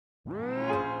Good morning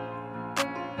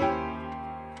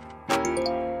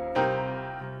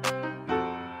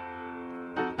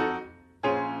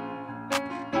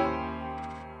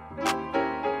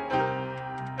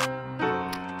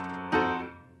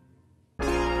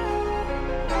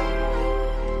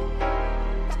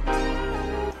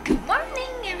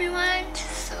everyone!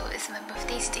 So it's my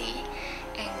birthday today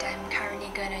and I'm currently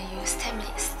gonna use 10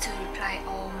 minutes to reply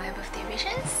all my birthday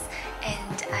wishes,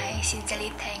 and I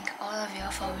sincerely thank all of you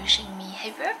for wishing me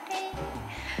happy birthday!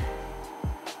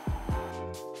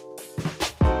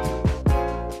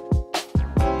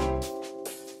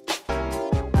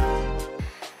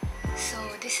 So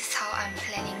this is how I'm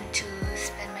planning to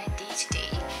spend my day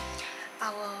today. I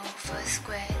will first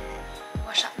go and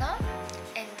wash up now,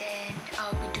 and then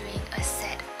I'll be doing a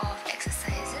set of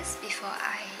exercises before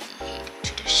I head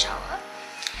to the shower,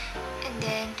 and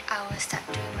then I will start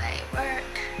doing my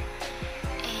work,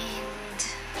 and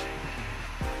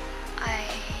I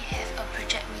have a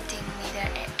project meeting later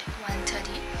at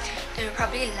 1:30. It will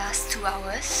probably last 2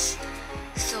 hours.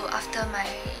 So after my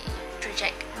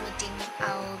project meeting,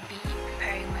 I will be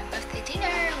preparing my birthday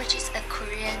dinner, which is a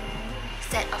Korean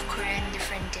set of Korean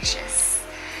different dishes.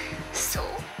 So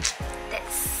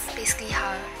that's basically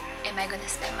how am I gonna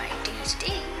spend my day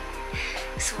today.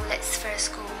 So let's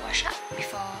first go wash up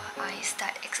before I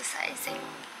start exercising.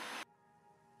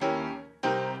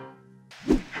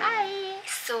 Hi!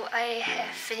 So I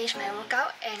have finished my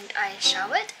workout and I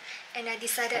showered, and I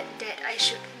decided that I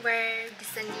should wear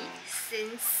decently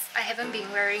since I haven't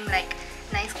been wearing like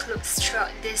nice clothes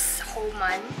throughout this whole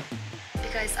month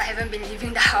because I haven't been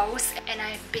leaving the house and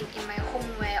I've been in my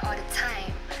homeware all the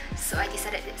time. So I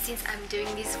decided that since I'm doing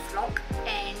this vlog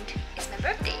and it's my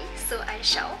birthday, so I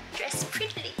shall dress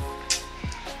prettily.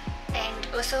 And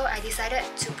also I decided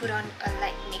to put on a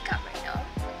light makeup right now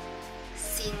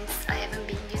since I haven't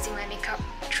been using my makeup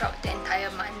throughout the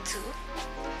entire month too.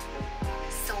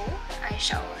 So I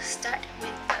shall start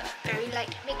with a very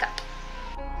light makeup.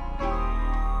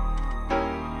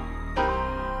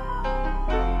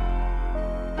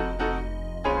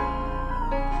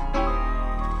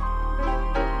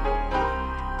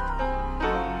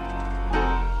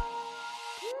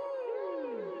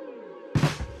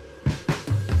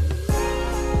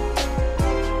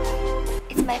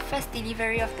 My first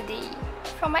delivery of the day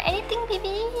from my Enidtingz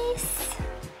babies.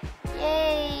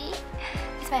 Yay!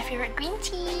 It's my favorite green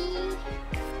tea.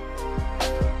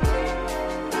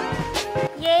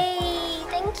 Yay!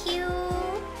 Thank you!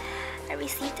 I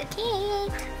received a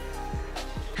cake.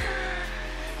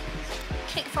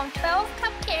 Cake from 12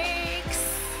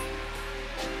 Cupcakes.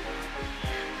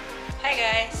 Hi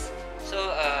guys!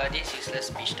 So this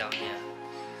useless bitch down here,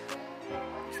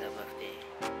 it's her birthday.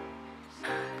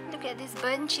 Look at this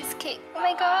burnt cheesecake. Oh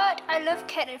my god, I love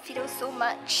cat and fiddle so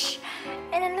much.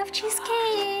 And I love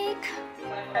cheesecake.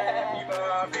 Happy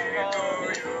birthday to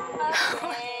you.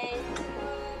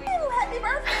 Happy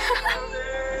birthday.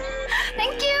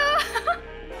 Thank you.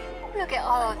 Look at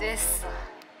all of this.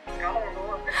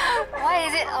 Why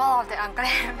is it all of the Uncle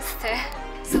Hamster?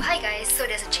 So hi guys, so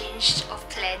there's a change of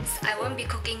plans. I won't be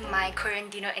cooking my Korean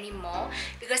dinner anymore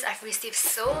because I've received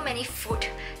so many food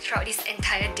throughout this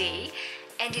entire day,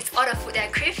 and it's all the food that I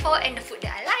crave for and the food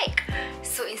that I like.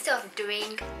 So instead of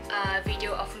doing a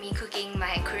video of me cooking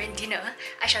my Korean dinner,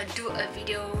 I shall do a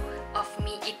video of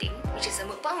me eating, which is a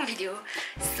mukbang video.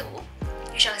 So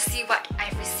you shall see what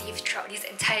I've received throughout this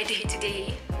entire day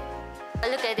today.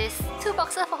 Look at this, 2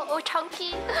 boxes of Old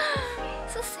Chunky.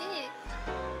 So sweet.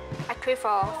 I crave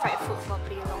for fried food for a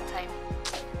pretty long time.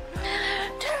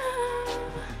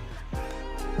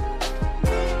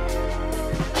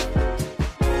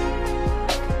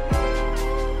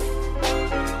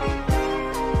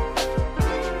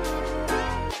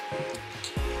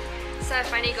 So I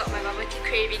finally got my bubble tea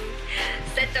craving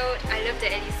settled. I love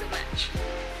the Ellie so much.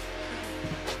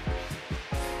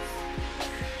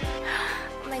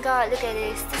 Oh my god, look at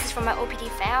this. This is from my OPD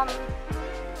fam.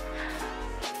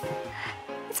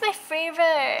 It's my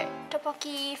favorite!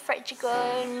 Tteokbokki, fried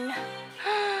chicken,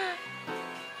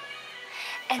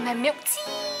 and my milk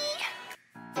tea!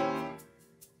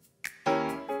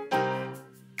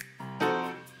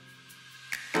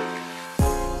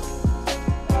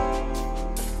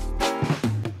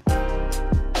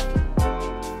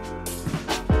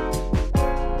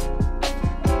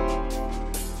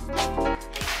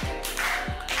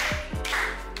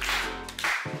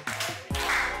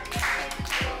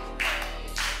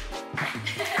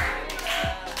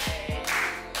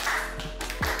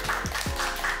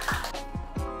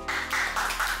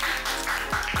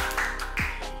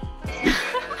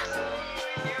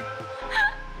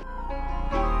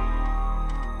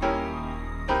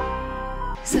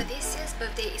 So this year's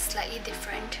birthday is slightly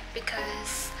different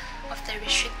because of the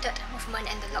restricted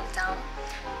movement and the lockdown.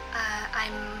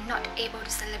 I'm not able to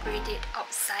celebrate it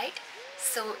outside,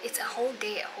 so it's a whole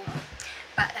day at home.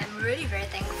 But I'm really very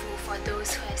thankful for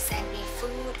those who have sent me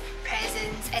food,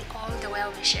 presents and all the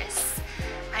well wishes.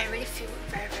 I really feel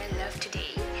very loved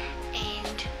today,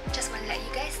 and just want to let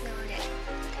you guys know that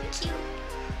thank you.